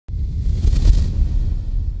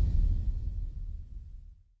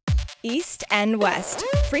East and West.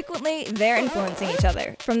 Frequently, they're influencing each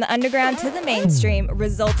other, from the underground to the mainstream,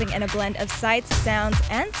 resulting in a blend of sights, sounds,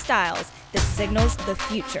 and styles that signals the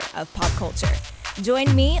future of pop culture.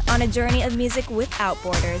 Join me on a journey of music without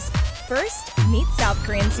borders. First, meet South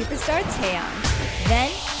Korean superstar Taeyang. Then,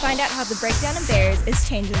 find out how the breakdown in bears is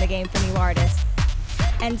changing the game for new artists.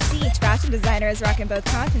 And see each fashion designer is rocking both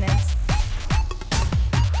continents.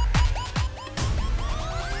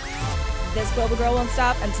 This global girl won't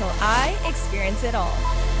stop until I experience it all.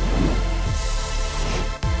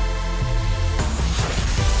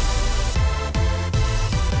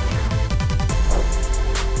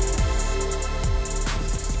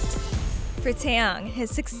 For Taeyang,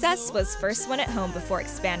 his success was first won at home before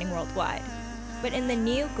expanding worldwide. But in the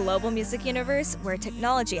new global music universe, where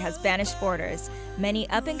technology has banished borders, many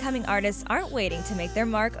up-and-coming artists aren't waiting to make their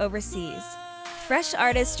mark overseas. Fresh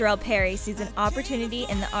artist Jarell Perry sees an opportunity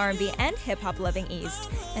in the R&B and hip-hop loving East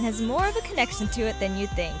and has more of a connection to it than you'd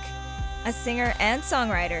think. A singer and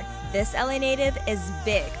songwriter, this LA native is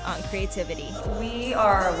big on creativity. We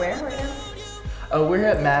are where right now? We're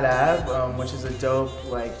at Mad Ave, which is a dope,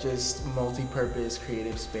 just multi-purpose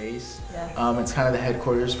creative space. Yes. It's kind of the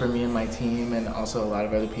headquarters for me and my team, and also a lot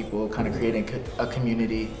of other people kind of creating a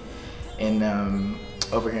community in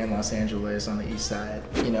over here in Los Angeles on the east side.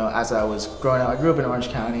 You know, as I was growing up, I grew up in Orange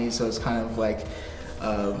County, so it's kind of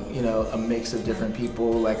a mix of different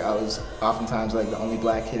people. I was oftentimes the only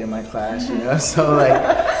black kid in my class, you know, so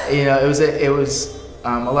it was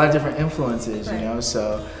a lot of different influences, you know,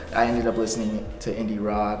 so I ended up listening to indie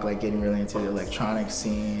rock, getting really into the electronic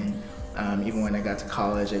scene. Even when I got to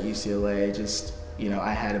college at UCLA,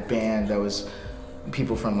 I had a band that was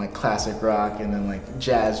people from classic rock and then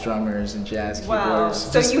jazz drummers and jazz keyboards. Wow.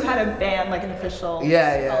 So you had a band, an official college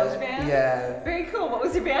band? Yeah. Very cool. What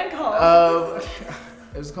was your band called?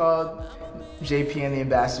 It was called JP and the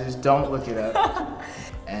Ambassadors. Don't look it up.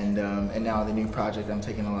 And now the new project, I'm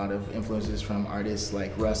taking a lot of influences from artists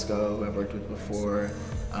like Rusko, who I've worked with before,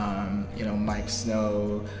 Mike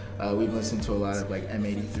Snow. We've listened to a lot of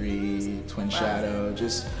M83, Twin Shadow,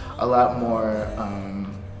 just a lot more.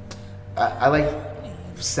 I like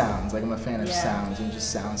sounds, I'm a fan of sounds and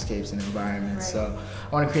just soundscapes and environments. So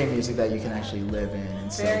I want to create music that you can actually live in.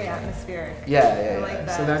 And very atmospheric. Yeah. I like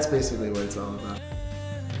that. So that's basically what it's all about.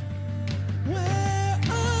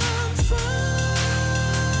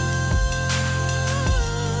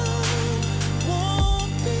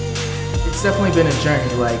 It's definitely been a journey.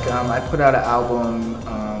 I put out an album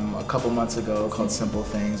a couple months ago called Simple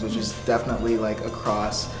Things, which is definitely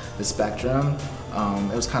across the spectrum.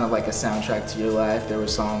 It was kind of like a soundtrack to your life. There were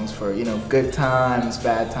songs for, good times,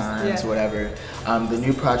 bad times, whatever. The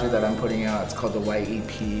new project that I'm putting out, it's called the White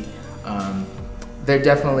EP. There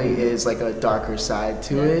definitely is a darker side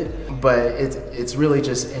to it, but it's really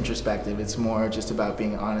just introspective. It's more just about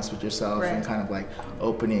being honest with yourself and kind of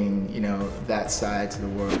opening, that side to the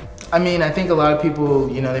world. I mean, I think a lot of people,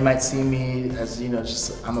 they might see me as,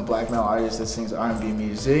 I'm a black male artist that sings R&B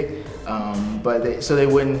music, so they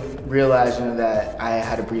wouldn't realize, that I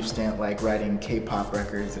had a brief stint writing K-pop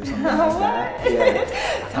records or something like that.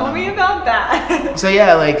 Yeah. Tell me about that. So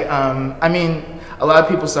yeah, I mean, a lot of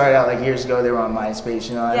people started out years ago, they were on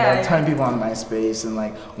MySpace, I know a ton of people on MySpace, and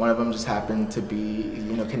one of them just happened to be,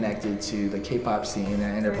 connected to the K-pop scene, and I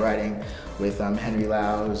ended up writing with Henry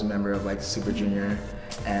Lau, who's a member of Super Junior,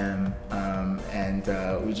 and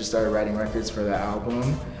we just started writing records for the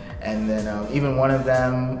album. And then even one of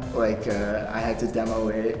them, I had to demo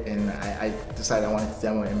it, and I decided I wanted to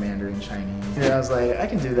demo it in Mandarin Chinese. And I was like, I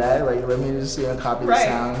can do that. Let me just copy the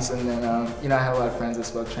sounds. And then I had a lot of friends that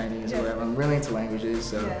spoke Chinese or whatever. I'm really into languages,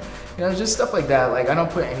 so just stuff like that. I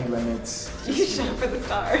don't put any limits. You shoot for the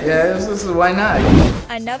stars. Yeah, why not?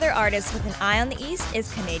 Another artist with an eye on the East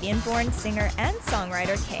is Canadian-born singer and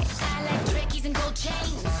songwriter Kay. I like Drakey's and gold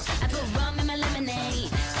chains. I put rum in my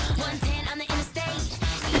lemonade. 110 on the interstate.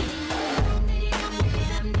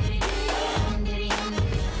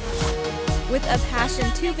 With a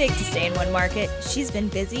passion too big to stay in one market, she's been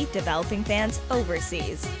busy developing fans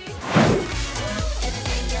overseas.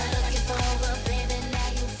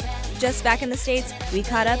 Just back in the States, we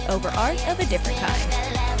caught up over art of a different kind.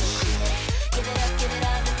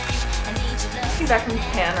 You're back from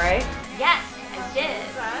Japan, right? Yes, I did.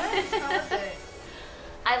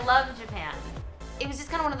 I love Japan. It was just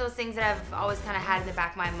kind of one of those things that I've always kind of had in the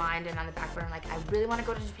back of my mind and on the back burner, I really want to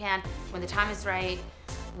go to Japan when the time is right,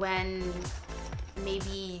 when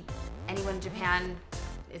maybe anyone in Japan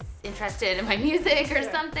is interested in my music or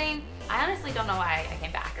something. I honestly don't know why I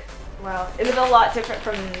came back. Wow. Is it a lot different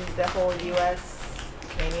from the whole US,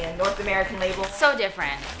 Canadian, North American label? So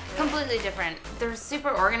different. Completely different. They're super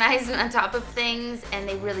organized and on top of things, and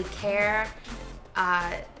they really care.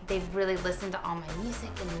 They've really listened to all my music,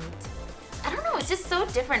 and I don't know, it's just so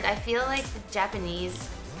different. I feel like the Japanese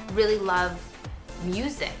really love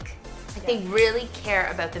music. Like they really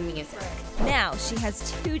care about the music. Now, she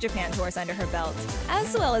has 2 Japan tours under her belt,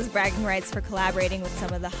 as well as bragging rights for collaborating with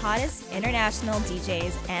some of the hottest international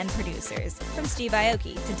DJs and producers, from Steve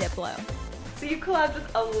Aoki to Diplo. So you collabed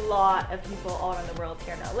with a lot of people all around the world,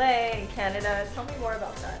 here in LA and Canada. Tell me more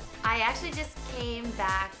about that. I actually just came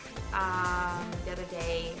back the other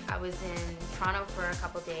day. I was in Toronto for a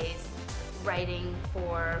couple days writing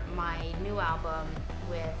for my new album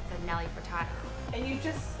with Nelly Furtado. And you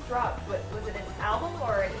just dropped, was it an album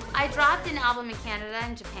or an... I dropped an album in Canada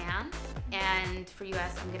and Japan, and for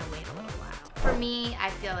US, I'm gonna wait a little while. For me, I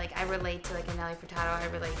feel like I relate to like a Nelly Furtado, I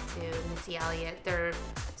relate to Missy Elliott. They're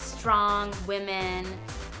strong women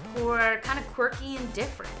who are kind of quirky and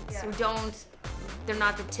different, who they're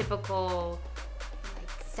not the typical like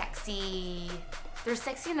sexy, they're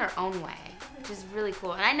sexy in their own way, which is really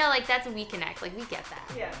cool. And I know like that's when we connect, like we get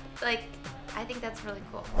that. Yeah. Like, I think that's really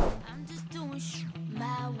cool. I'm just doing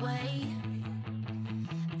my way.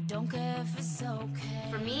 Don't care if it's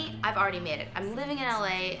okay. For me, I've already made it. I'm living in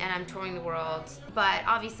LA and I'm touring the world, but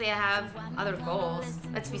obviously I have other goals.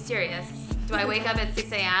 Let's be serious. Do I wake up at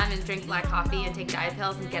 6 a.m. and drink black coffee and take diet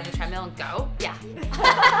pills and get on the treadmill and go? Yeah.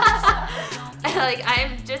 Like,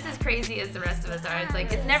 I'm just as crazy as the rest of us are. It's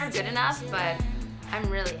like, it's never good enough, but I'm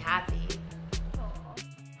really happy.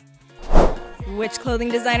 Which clothing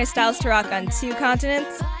designer styles to rock on 2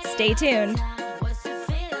 continents? Stay tuned.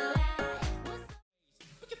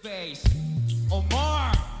 Face or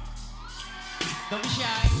more. Don't be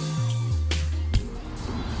shy.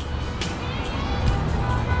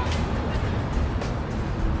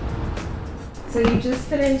 So you just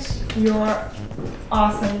finished your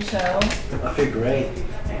awesome show. I feel great.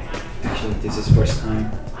 Actually, this is first time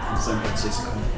in San Francisco.